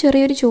ഇവിടെ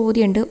ചെറിയൊരു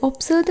ചോദ്യമുണ്ട്.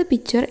 Observe the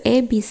picture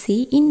ABC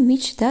in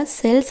which the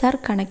cells are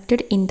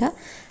connected in the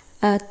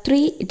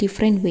 3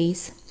 different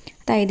ways.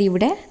 അതായത്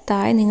ഇവിടെ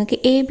താഴെ നിങ്ങൾക്ക്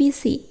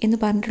ABC എന്ന്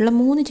പറഞ്ഞിട്ടുള്ള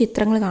 3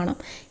 ചിത്രങ്ങൾ കാണാം.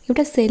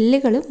 ഇവിടെ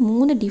സെല്ലുകൾ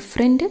 3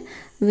 ഡിഫറെൻറ്റ്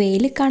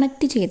വേയിൽ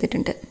കണക്റ്റ്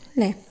ചെയ്തിട്ടുണ്ട്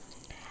അല്ലേ?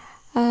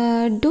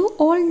 Do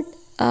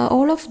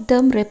all of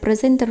them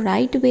represent the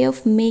right way of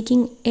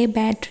making a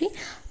battery.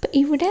 അപ്പോൾ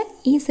ഇവിടെ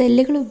ഈ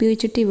സെല്ലുകൾ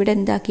ഉപയോഗിച്ചിട്ട് ഇവിടെ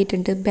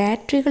എന്താക്കിയിട്ടുണ്ട്?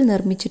 ബാറ്ററികൾ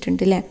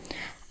നിർമ്മിച്ചിട്ടുണ്ട് അല്ലേ?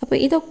 അപ്പോൾ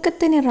ഇതൊക്കെ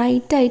തന്നെ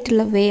റൈറ്റ്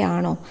ആയിട്ടുള്ള വേ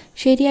ആണോ?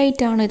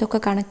 ശരിയായിട്ടാണോ ഇതൊക്കെ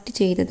കണക്ട്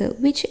ചെയ്തത്?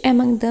 Which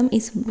among them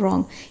is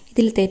wrong?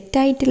 ഇതിൽ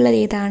തെറ്റായിട്ടുള്ളത്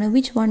ഏതാണ്?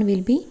 Which one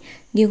will be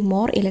give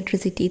more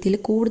electricity? ഇതിൽ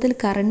കൂടുതൽ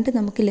കറണ്ട്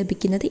നമുക്ക്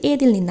ലഭിക്കുന്നത്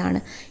ഏതിൽ നിന്നാണ്?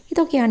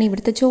 ഇതൊക്കെയാണ്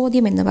ഇവിടുത്തെ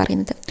ചോദ്യം എന്ന്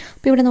പറയുന്നത്.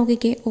 അപ്പോൾ ഇവിടെ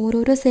നോക്കിക്കേ,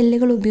 ഓരോരോ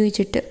സെല്ലുകൾ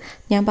ഉപയോഗിച്ചിട്ട്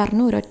ഞാൻ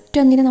പറഞ്ഞു ഒരൊറ്റ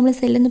ഒന്നിനെ നമ്മൾ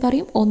സെല്ലെന്ന്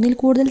പറയും. ഒന്നിൽ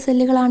കൂടുതൽ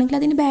സെല്ലുകളാണെങ്കിൽ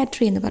അതിന്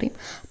ബാറ്ററി എന്ന് പറയും.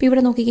 അപ്പോൾ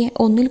ഇവിടെ നോക്കിക്കേ,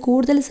 ഒന്നിൽ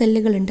കൂടുതൽ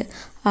സെല്ലുകളുണ്ട്.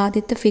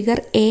 ആദ്യത്തെ ഫിഗർ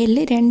എയിൽ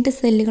 2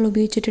 സെല്ലുകൾ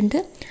ഉപയോഗിച്ചിട്ടുണ്ട്.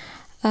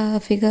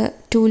 ഫിഗർ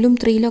 2ലും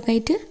 3ലും ഒക്കെ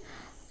ആയിട്ട്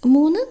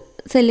 3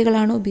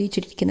 സെല്ലുകളാണ്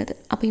ഉപയോഗിച്ചിരിക്കുന്നത്.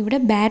 അപ്പോൾ ഇവിടെ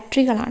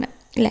ബാറ്ററികളാണ്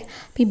അല്ലേ?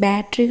 അപ്പോൾ ഈ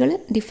ബാറ്ററികൾ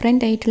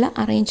ഡിഫറെൻ്റ് ആയിട്ടുള്ള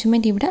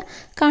അറേഞ്ച്മെൻറ്റ് ഇവിടെ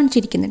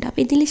കാണിച്ചിരിക്കുന്നുണ്ട്.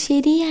 അപ്പോൾ ഇതിൽ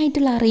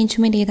ശരിയായിട്ടുള്ള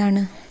അറേഞ്ച്മെൻറ്റ്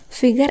ഏതാണ്?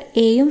 ഫിഗർ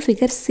എയും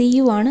ഫിഗർ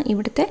സിയും ആണ്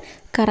ഇവിടുത്തെ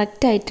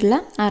കറക്റ്റായിട്ടുള്ള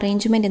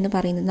അറേഞ്ച്മെൻറ്റ് എന്ന്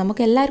പറയുന്നത്.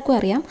 നമുക്ക് എല്ലാവർക്കും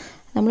അറിയാം,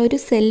 നമ്മളൊരു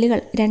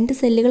 2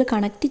 സെല്ലുകൾ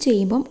കണക്റ്റ്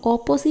ചെയ്യുമ്പം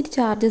ഓപ്പോസിറ്റ്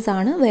ചാർജസ്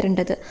ആണ്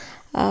വരേണ്ടത്.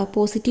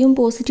 പോസിറ്റീവും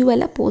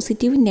അല്ല,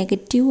 പോസിറ്റീവും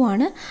നെഗറ്റീവും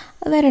ആണ്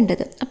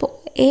വരേണ്ടത്. അപ്പോൾ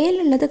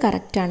എയിലുള്ളത്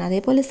കറക്റ്റാണ്.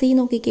 അതേപോലെ സി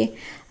നോക്കിക്കേ,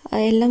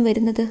 എല്ലാം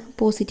വരുന്നത്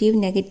പോസിറ്റീവ്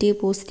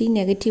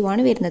നെഗറ്റീവ്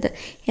ആണ് വരുന്നത്.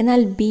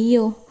 എന്നാൽ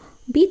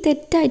ബി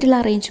തെറ്റായിട്ടുള്ള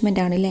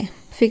അറേഞ്ച്മെൻ്റ് ആണല്ലേ?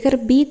 ഫിഗർ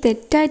ബി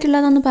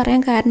തെറ്റായിട്ടുള്ളതെന്ന്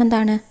പറയാൻ കാരണം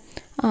എന്താണ്?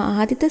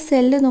 ആദ്യത്തെ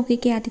സെല്ല്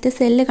നോക്കിക്കേ, ആദ്യത്തെ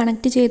സെല്ല്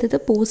കണക്ട് ചെയ്തത്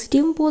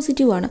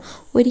പോസിറ്റീവും ആണ്.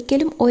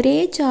 ഒരിക്കലും ഒരേ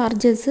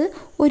ചാർജസ്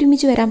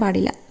ഒരുമിച്ച് വരാൻ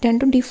പാടില്ല.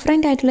 രണ്ടും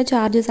ഡിഫറെൻ്റ് ആയിട്ടുള്ള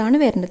ചാർജസ് ആണ്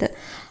വരുന്നത്.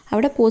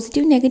 അവിടെ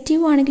പോസിറ്റീവ്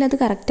നെഗറ്റീവ് ആണെങ്കിൽ അത്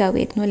കറക്റ്റ്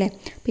ആവുമായിരുന്നു അല്ലേ?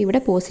 അപ്പോൾ ഇവിടെ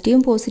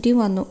പോസിറ്റീവും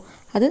വന്നു,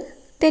 അത്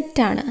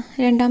തെറ്റാണ്.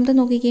 രണ്ടാമത്തെ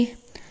നോക്കിക്കേ,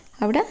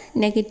 അവിടെ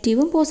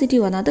നെഗറ്റീവും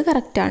പോസിറ്റീവും വന്നു, അത്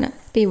കറക്റ്റാണ്.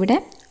 അപ്പോൾ ഇവിടെ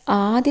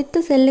ആദ്യത്തെ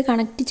സെല്ല്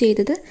കണക്ട്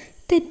ചെയ്തത്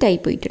തെറ്റായി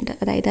പോയിട്ടുണ്ട്.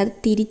 അതായത് അത്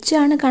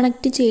തിരിച്ചാണ്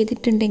കണക്ട്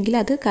ചെയ്തിട്ടുണ്ടെങ്കിൽ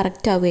അത്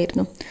കറക്റ്റ്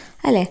ആവുമായിരുന്നു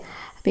അല്ലേ?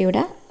 അപ്പോൾ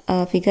ഇവിടെ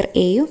ഫിഗർ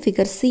എയും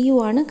ഫിഗർ സിയും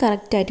ആണ്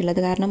കറക്റ്റായിട്ടുള്ളത്.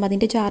 കാരണം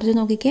അതിൻ്റെ ചാർജ്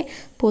നോക്കിക്കേ,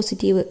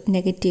 പോസിറ്റീവ്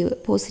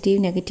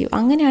നെഗറ്റീവ്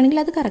അങ്ങനെയാണെങ്കിൽ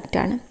അത്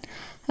കറക്റ്റാണ്.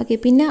 ഓക്കെ,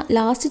 പിന്നെ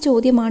ലാസ്റ്റ്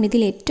ചോദ്യമാണ്,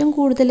 ഇതിൽ ഏറ്റവും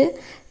കൂടുതൽ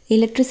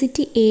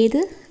ഇലക്ട്രിസിറ്റി ഏത്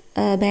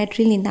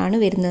ബാറ്ററിയിൽ നിന്നാണ്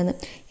വരുന്നതെന്ന്.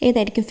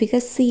 ഏതായിരിക്കും?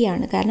 ഫിഗർ സി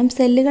ആണ്. കാരണം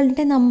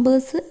സെല്ലുകളുടെ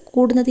നമ്പേഴ്സ്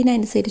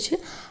കൂടുന്നതിനനുസരിച്ച്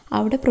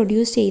അവിടെ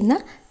പ്രൊഡ്യൂസ് ചെയ്യുന്ന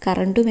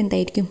കറണ്ടും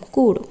എന്തായിരിക്കും?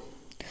 കൂടും.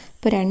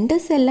 ഇപ്പോൾ 2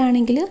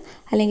 സെല്ലാണെങ്കിൽ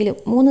അല്ലെങ്കിൽ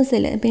 3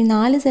 സെല്ല്, പിന്നെ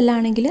 4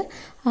 സെല്ലാണെങ്കിൽ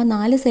ആ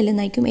 4 സെല്ലിൽ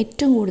നിന്നായിരിക്കും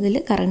ഏറ്റവും കൂടുതൽ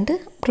കറണ്ട്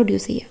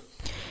പ്രൊഡ്യൂസ് ചെയ്യുക.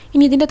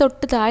 ഇനി ഇതിൻ്റെ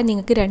തൊട്ട് താഴെ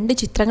നിങ്ങൾക്ക് 2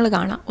 ചിത്രങ്ങൾ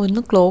കാണാം.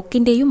 ഒന്ന്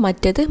ക്ലോക്കിൻ്റെയും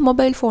മറ്റേത്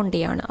മൊബൈൽ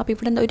ഫോണിൻ്റെയാണ്. അപ്പോൾ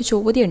ഇവിടെ ഒരു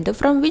ചോദ്യമുണ്ട്,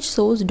 from which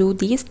source do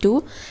these 2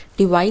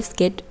 device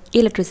get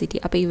electricity?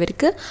 അപ്പോൾ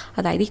ഇവർക്ക്,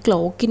 അതായത് ഈ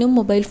ക്ലോക്കിനും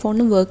മൊബൈൽ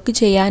ഫോണിനും വർക്ക്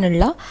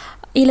ചെയ്യാനുള്ള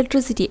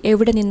ഇലക്ട്രിസിറ്റി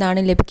എവിടെ നിന്നാണ്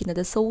ലഭിക്കുന്നത്?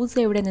 സോഴ്സ്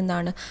എവിടെ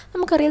നിന്നാണ്?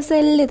 നമുക്കറിയാം,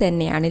 സെല്ല്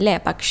തന്നെയാണ് അല്ലേ?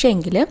 പക്ഷേ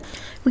എങ്കിൽ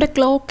ഇവിടെ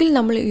ക്ലോക്കിൽ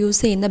നമ്മൾ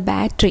യൂസ് ചെയ്യുന്ന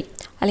ബാറ്ററി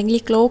അല്ലെങ്കിൽ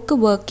ഈ ക്ലോക്ക്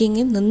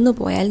വർക്കിംഗ് നിന്ന്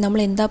പോയാൽ നമ്മൾ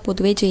എന്താ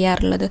പൊതുവേ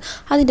ചെയ്യാറുള്ളത്?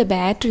 അതിൻ്റെ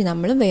ബാറ്ററി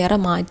നമ്മൾ വേറെ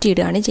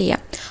മാറ്റിയിടുകയാണ്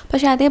ചെയ്യുക.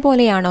 പക്ഷേ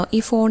അതേപോലെയാണോ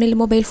ഈ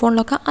മൊബൈൽ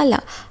ഫോണിലൊക്കെ? അല്ല,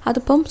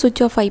 അതിപ്പം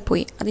സ്വിച്ച് ഓഫ് ആയി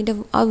പോയി, അതിൻ്റെ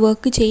ആ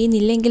വർക്ക്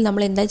ചെയ്യുന്നില്ലെങ്കിൽ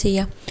നമ്മൾ എന്താ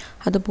ചെയ്യുക?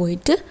 അത്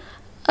പോയിട്ട്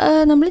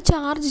നമ്മൾ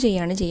ചാർജ്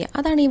ചെയ്യുകയാണ് ചെയ്യുക.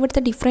 അതാണ്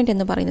ഇവിടുത്തെ ഡിഫറൻറ്റ്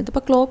എന്ന് പറയുന്നത്.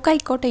 ഇപ്പോൾ ക്ലോക്ക്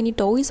ആയിക്കോട്ടെ, ഇനി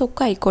ടോയ്സ്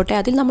ഒക്കെ ആയിക്കോട്ടെ,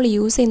 അതിൽ നമ്മൾ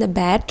യൂസ് ചെയ്യുന്ന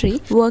ബാറ്ററി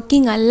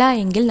വർക്കിംഗ് അല്ല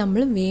എങ്കിൽ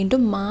നമ്മൾ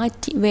വീണ്ടും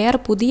മാറ്റി വേറെ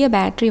പുതിയ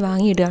ബാറ്ററി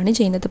വാങ്ങിയിടുകയാണ്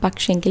ചെയ്യുന്നത്.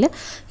 പക്ഷേങ്കിൽ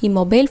ഈ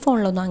മൊബൈൽ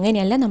ഫോണിലൊന്നും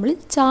അങ്ങനെയല്ല, നമ്മൾ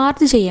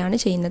ചാർജ് ചെയ്യുകയാണ്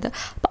ചെയ്യുന്നത്.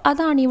 അപ്പോൾ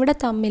അതാണ് ഇവിടെ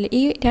തമ്മിൽ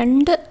ഈ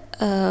രണ്ട്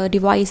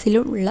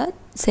ഡിവൈസിലുള്ള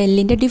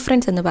സെല്ലിൻ്റെ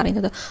ഡിഫറൻസ് എന്ന്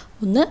പറയുന്നത്.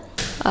 ഒന്ന്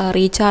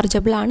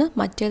റീചാർജബിൾ ആണ്,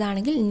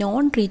 മറ്റേതാണെങ്കിൽ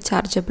നോൺ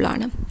റീചാർജബിൾ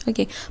ആണ്.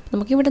 ഓക്കെ,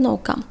 നമുക്കിവിടെ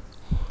നോക്കാം.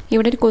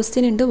 ഇവിടെ ഒരു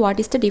ക്വസ്റ്റ്യൻ ഉണ്ട്, what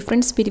is the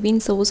difference between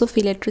source of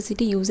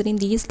electricity used in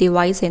these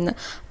device എന്ന്.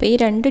 അപ്പോൾ ഈ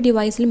രണ്ട്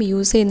ഡിവൈസിലും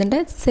യൂസ് ചെയ്യുന്നുണ്ട്,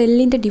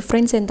 സെല്ലിൻ്റെ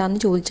ഡിഫറൻസ്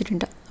എന്താണെന്ന്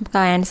ചോദിച്ചിട്ടുണ്ട്. നമുക്ക്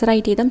ആൻസർ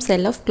ആയിട്ട് ചെയ്താൽ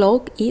cell of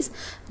clock is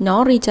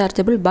known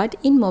rechargeable but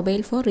in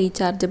mobile phone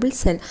rechargeable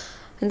cell.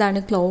 എന്താണ്,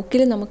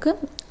 ക്ലോക്കിൽ നമുക്ക്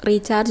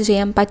റീചാർജ്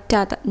ചെയ്യാൻ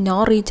പറ്റാത്ത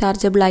നോൺ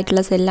റീചാർജബിൾ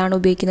ആയിട്ടുള്ള സെല്ലാണ്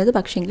ഉപയോഗിക്കുന്നത്.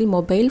 പക്ഷേങ്കിൽ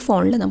മൊബൈൽ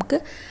ഫോണിൽ നമുക്ക്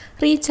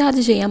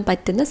റീചാർജ് ചെയ്യാൻ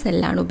പറ്റുന്ന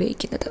സെല്ലാണ്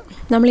ഉപയോഗിക്കുന്നത്.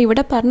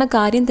 നമ്മളിവിടെ പറഞ്ഞ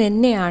കാര്യം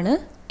തന്നെയാണ്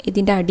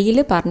ഇതിൻ്റെ അടിയിൽ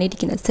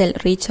പറഞ്ഞിരിക്കുന്നത്, സെൽ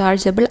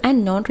റീചാർജബിൾ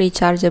ആൻഡ് നോൺ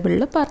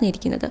റീചാർജബിളിൽ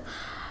പറഞ്ഞിരിക്കുന്നത്.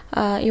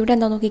 ഇവിടെ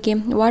എന്താ നോക്കിക്കേ,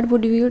 what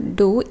would you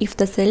do if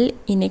the cell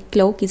in A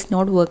clock is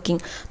not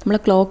working. നമ്മൾ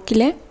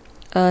ക്ലോക്കിലെ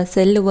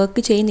സെല്ല്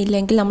വർക്ക്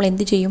ചെയ്യുന്നില്ലെങ്കിൽ നമ്മൾ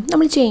എന്ത് ചെയ്യും,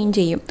 നമ്മൾ ചേഞ്ച്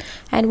ചെയ്യും.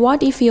 And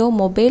what if your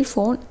mobile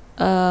phone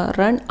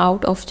run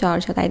out of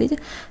charge. അതായത്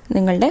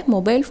നിങ്ങളുടെ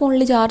മൊബൈൽ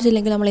ഫോണിൽ ചാർജ്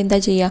ഇല്ലെങ്കിൽ നമ്മൾ എന്താ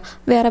ചെയ്യുക,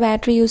 വേറെ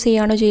ബാറ്ററി യൂസ്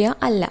ചെയ്യുകയാണോ ചെയ്യുക?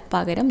 അല്ല,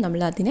 പകരം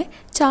നമ്മൾ അതിനെ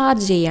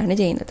ചാർജ് ചെയ്യുകയാണ്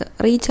ചെയ്യുന്നത്,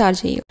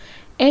 റീചാർജ് ചെയ്യും.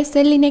 A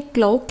cell in A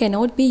clock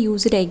cannot be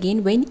used again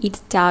when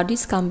it's charge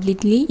is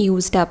completely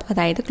used up.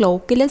 അതായത്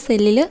ക്ലോക്കിലെ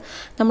സെല്ലിൽ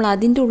നമ്മൾ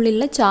അതിൻ്റെ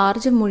ഉള്ളിലുള്ള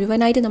ചാർജ്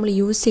മുഴുവനായിട്ട് നമ്മൾ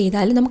യൂസ്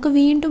ചെയ്താൽ നമുക്ക്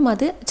വീണ്ടും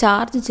അത്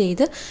ചാർജ്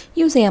ചെയ്ത്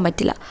യൂസ് ചെയ്യാൻ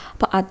പറ്റില്ല.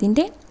 അപ്പോൾ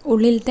അതിൻ്റെ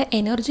ഉള്ളിലത്തെ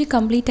എനർജി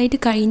കംപ്ലീറ്റ് ആയിട്ട്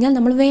കഴിഞ്ഞാൽ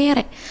നമ്മൾ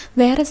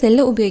വേറെ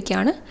സെല്ല്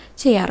ഉപയോഗിക്കുകയാണ്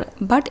ചെയ്യാറ്.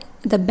 But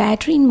the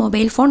battery in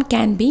mobile phone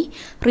can be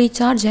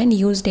recharge and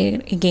used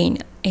again.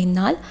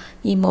 എന്നാൽ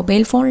ഈ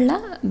മൊബൈൽ ഫോണിലെ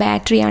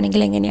ബാറ്ററി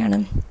ആണെങ്കിൽ എങ്ങനെയാണ്,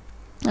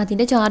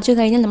 അതിൻ്റെ ചാർജ്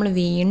കഴിഞ്ഞാൽ നമ്മൾ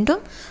വീണ്ടും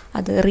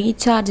അത്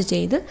റീചാർജ്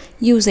ചെയ്ത്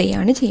യൂസ്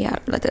ചെയ്യുകയാണ്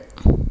ചെയ്യാറുള്ളത്.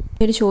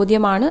 ഒരു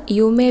ചോദ്യമാണ്,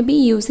 you may be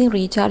using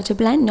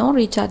rechargeable and non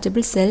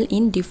rechargeable cell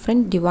in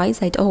different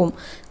device at home,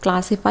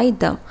 classify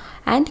them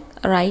and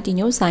right in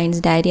your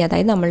science diary.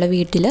 അതായത് നമ്മളുടെ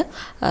വീട്ടിൽ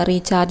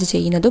റീചാർജ്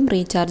ചെയ്യുന്നതും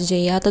റീചാർജ്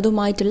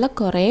ചെയ്യാത്തതുമായിട്ടുള്ള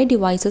കുറേ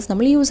ഡിവൈസസ്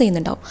നമ്മൾ യൂസ്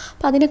ചെയ്യുന്നുണ്ടാവും.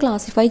 അപ്പോൾ അതിനെ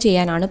ക്ലാസിഫൈ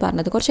ചെയ്യാനാണ്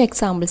പറഞ്ഞത്. കുറച്ച്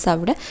എക്സാമ്പിൾസ്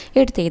അവിടെ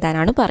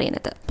എടുത്തെഴുതാനാണ്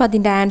പറയുന്നത്. അപ്പോൾ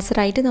അതിൻ്റെ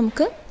ആൻസറായിട്ട്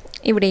നമുക്ക്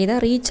ഇവിടെ ചെയ്താൽ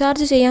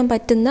റീചാർജ് ചെയ്യാൻ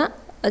പറ്റുന്ന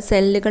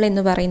സെല്ലുകൾ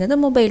എന്ന് പറയുന്നത്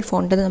മൊബൈൽ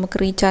ഫോണിൻ്റെ നമുക്ക്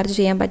റീചാർജ്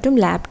ചെയ്യാൻ പറ്റും,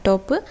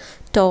 ലാപ്ടോപ്പ്,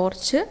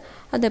 ടോർച്ച്,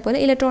 അതേപോലെ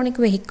ഇലക്ട്രോണിക്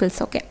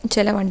വെഹിക്കിൾസൊക്കെ,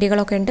 ചില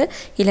വണ്ടികളൊക്കെ ഉണ്ട്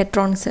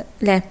ഇലക്ട്രോണിക്സ്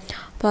അല്ലേ.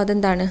 അപ്പോൾ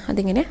അതെന്താണ്,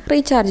 അതിങ്ങനെ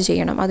റീചാർജ്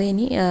ചെയ്യണം. അത്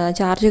ഇനി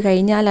ചാർജ്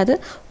കഴിഞ്ഞാൽ അത്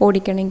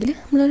ഓടിക്കണമെങ്കിൽ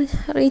നമ്മൾ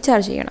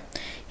റീചാർജ് ചെയ്യണം.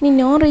 ഇനി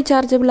നോൺ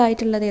റീചാർജബിൾ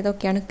ആയിട്ടുള്ളത്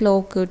ഏതൊക്കെയാണ്,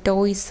 ക്ലോക്ക്,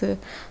 ടോയ്സ്,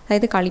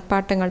 അതായത്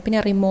കളിപ്പാട്ടങ്ങൾ,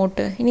 പിന്നെ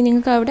റിമോട്ട്. ഇനി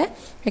നിങ്ങൾക്ക് അവിടെ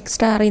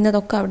എക്സ്ട്രാ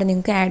അറിയുന്നതൊക്കെ അവിടെ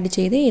നിങ്ങൾക്ക് ആഡ്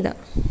ചെയ്ത് എഴുതാം.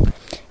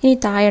 ഇനി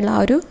താഴെയുള്ള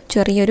ഒരു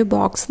ചെറിയൊരു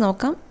ബോക്സ്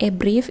നോക്കാം. A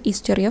brief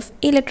history of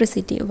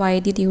electricity,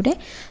 വൈദ്യുതിയുടെ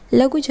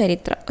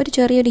ലഘുചരിത്രം. ഒരു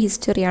ചെറിയൊരു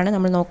ഹിസ്റ്ററിയാണ്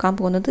നമ്മൾ നോക്കാൻ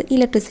പോകുന്നത്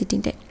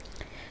ഇലക്ട്രിസിറ്റിൻ്റെ.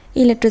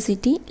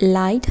 Electricity,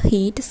 light,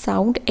 heat,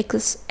 sound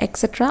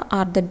etcetera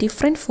are the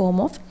different form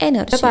of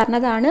energy.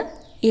 പറഞ്ഞതാണ്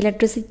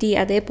ഇലക്ട്രിസിറ്റി,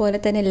 അതേപോലെ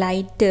തന്നെ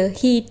ലൈറ്റ്,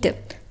 ഹീറ്റ്,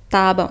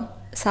 താപം,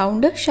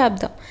 സൗണ്ട്,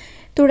 ശബ്ദം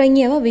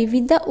തുടങ്ങിയവ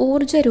വിവിധ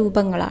ഊർജ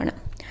രൂപങ്ങളാണ്.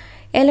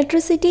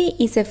 Electricity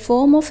is A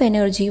form of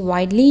energy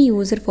widely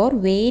used for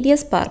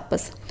various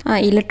purpose.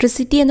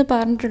 Electricity എന്ന്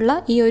പറഞ്ഞിട്ടുള്ള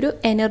ഈ ഒരു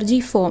എനർജി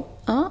ഫോം,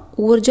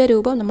 ഊർജ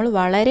രൂപം നമ്മൾ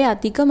വളരെ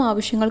അധികം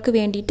ആവശ്യങ്ങൾക്ക്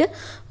വേണ്ടിയിട്ട്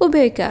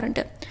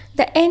ഉപയോഗിക്കാറുണ്ട്.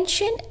 The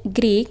ancient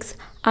Greeks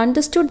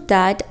understood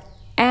that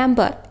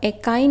amber, A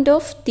kind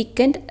of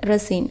thickened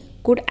resin,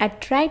 could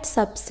attract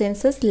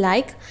substances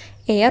like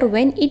air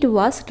when it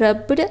was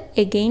rubbed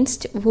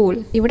against wool.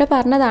 ഇവിടെ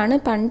പറഞ്ഞതാണ്,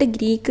 പണ്ട്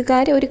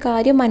ഗ്രീക്കുകാർ ഒരു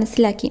കാര്യം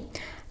മനസ്സിലാക്കി.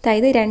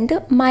 അതായത് രണ്ട്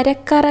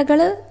മരക്കറകൾ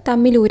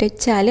തമ്മിൽ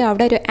ഉരച്ചാൽ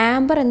അവിടെ ഒരു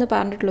ആംബർ എന്ന്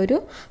പറഞ്ഞിട്ടുള്ളൊരു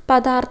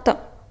പദാർത്ഥം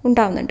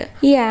ഉണ്ടാകുന്നുണ്ട്.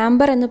 ഈ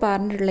ആംബർ എന്ന്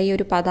പറഞ്ഞിട്ടുള്ള ഈ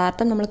ഒരു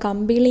പദാർത്ഥം നമ്മൾ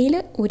കമ്പിളിയിൽ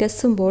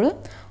ഉരസുമ്പോൾ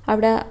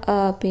അവിടെ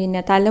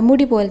പിന്നെ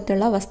തലമുടി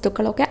പോലത്തുള്ള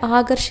വസ്തുക്കളൊക്കെ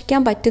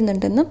ആകർഷിക്കാൻ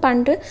പറ്റുന്നുണ്ടെന്ന്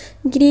പണ്ട്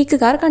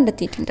ഗ്രീക്കുകാർ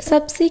കണ്ടെത്തിയിട്ടുണ്ട്.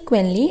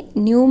 സബ്സീക്വൻ്റ്ലി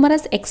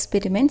numerous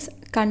experiments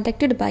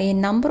conducted by A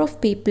number of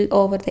people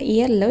over the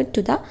year led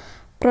to the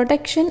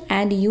production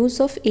and use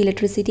of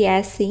electricity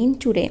as scene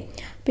today.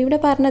 അപ്പോൾ ഇവിടെ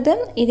പറഞ്ഞത്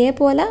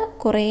ഇതേപോലെ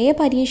കുറേ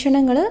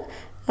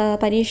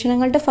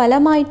പരീക്ഷണങ്ങളുടെ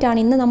ഫലമായിട്ടാണ്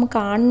ഇന്ന് നമുക്ക്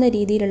കാണുന്ന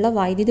രീതിയിലുള്ള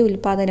വൈദ്യുതി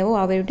ഉൽപ്പാദനവും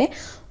അവരുടെ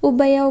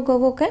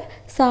ഉപയോഗവും ഒക്കെ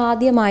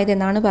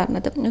സാധ്യമായതെന്നാണ്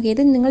പറഞ്ഞത്. ഓക്കെ,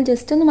 ഇത് നിങ്ങൾ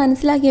ജസ്റ്റ് ഒന്ന്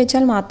മനസ്സിലാക്കി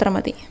വെച്ചാൽ മാത്രം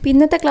മതി.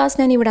 ഇന്നത്തെ ക്ലാസ്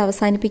ഞാൻ ഇവിടെ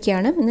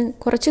അവസാനിപ്പിക്കുകയാണ്. ഇന്ന്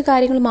കുറച്ച്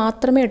കാര്യങ്ങൾ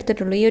മാത്രമേ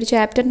എടുത്തിട്ടുള്ളൂ, ഈ ഒരു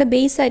ചാപ്റ്ററിൻ്റെ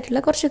ബേസ്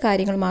ആയിട്ടുള്ള കുറച്ച്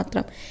കാര്യങ്ങൾ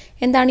മാത്രം.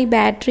 എന്താണ് ഈ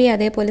ബാറ്ററി,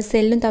 അതേപോലെ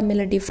സെല്ലും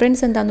തമ്മിലുള്ള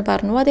ഡിഫറൻസ് എന്താണെന്ന്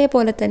പറഞ്ഞു.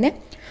 അതേപോലെ തന്നെ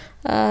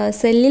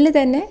സെല്ലിൽ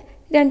തന്നെ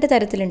രണ്ട്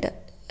തരത്തിലുണ്ട്,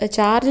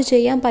 ചാർജ്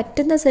ചെയ്യാൻ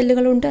പറ്റുന്ന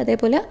സെല്ലുകളുണ്ട്,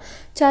 അതേപോലെ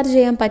ചാർജ്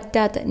ചെയ്യാൻ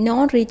പറ്റാത്ത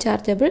നോൺ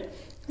റീചാർജബിൾ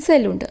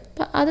സെല്ലുണ്ട്.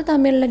 അപ്പോൾ അത്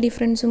തമ്മിലുള്ള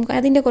ഡിഫറൻസും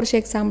അതിൻ്റെ കുറച്ച്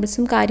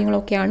എക്സാമ്പിൾസും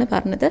കാര്യങ്ങളൊക്കെയാണ്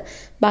പറഞ്ഞത്.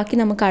 ബാക്കി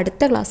നമുക്ക്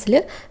അടുത്ത ക്ലാസ്സിൽ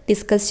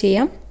ഡിസ്കസ്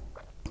ചെയ്യാം.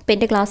 അപ്പോൾ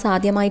എൻ്റെ ക്ലാസ്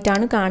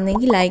ആദ്യമായിട്ടാണ്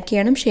കാണുന്നതെങ്കിൽ ലൈക്ക്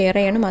ചെയ്യണം, ഷെയർ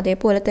ചെയ്യണം,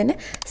 അതേപോലെ തന്നെ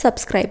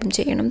സബ്സ്ക്രൈബും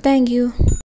ചെയ്യണം. താങ്ക്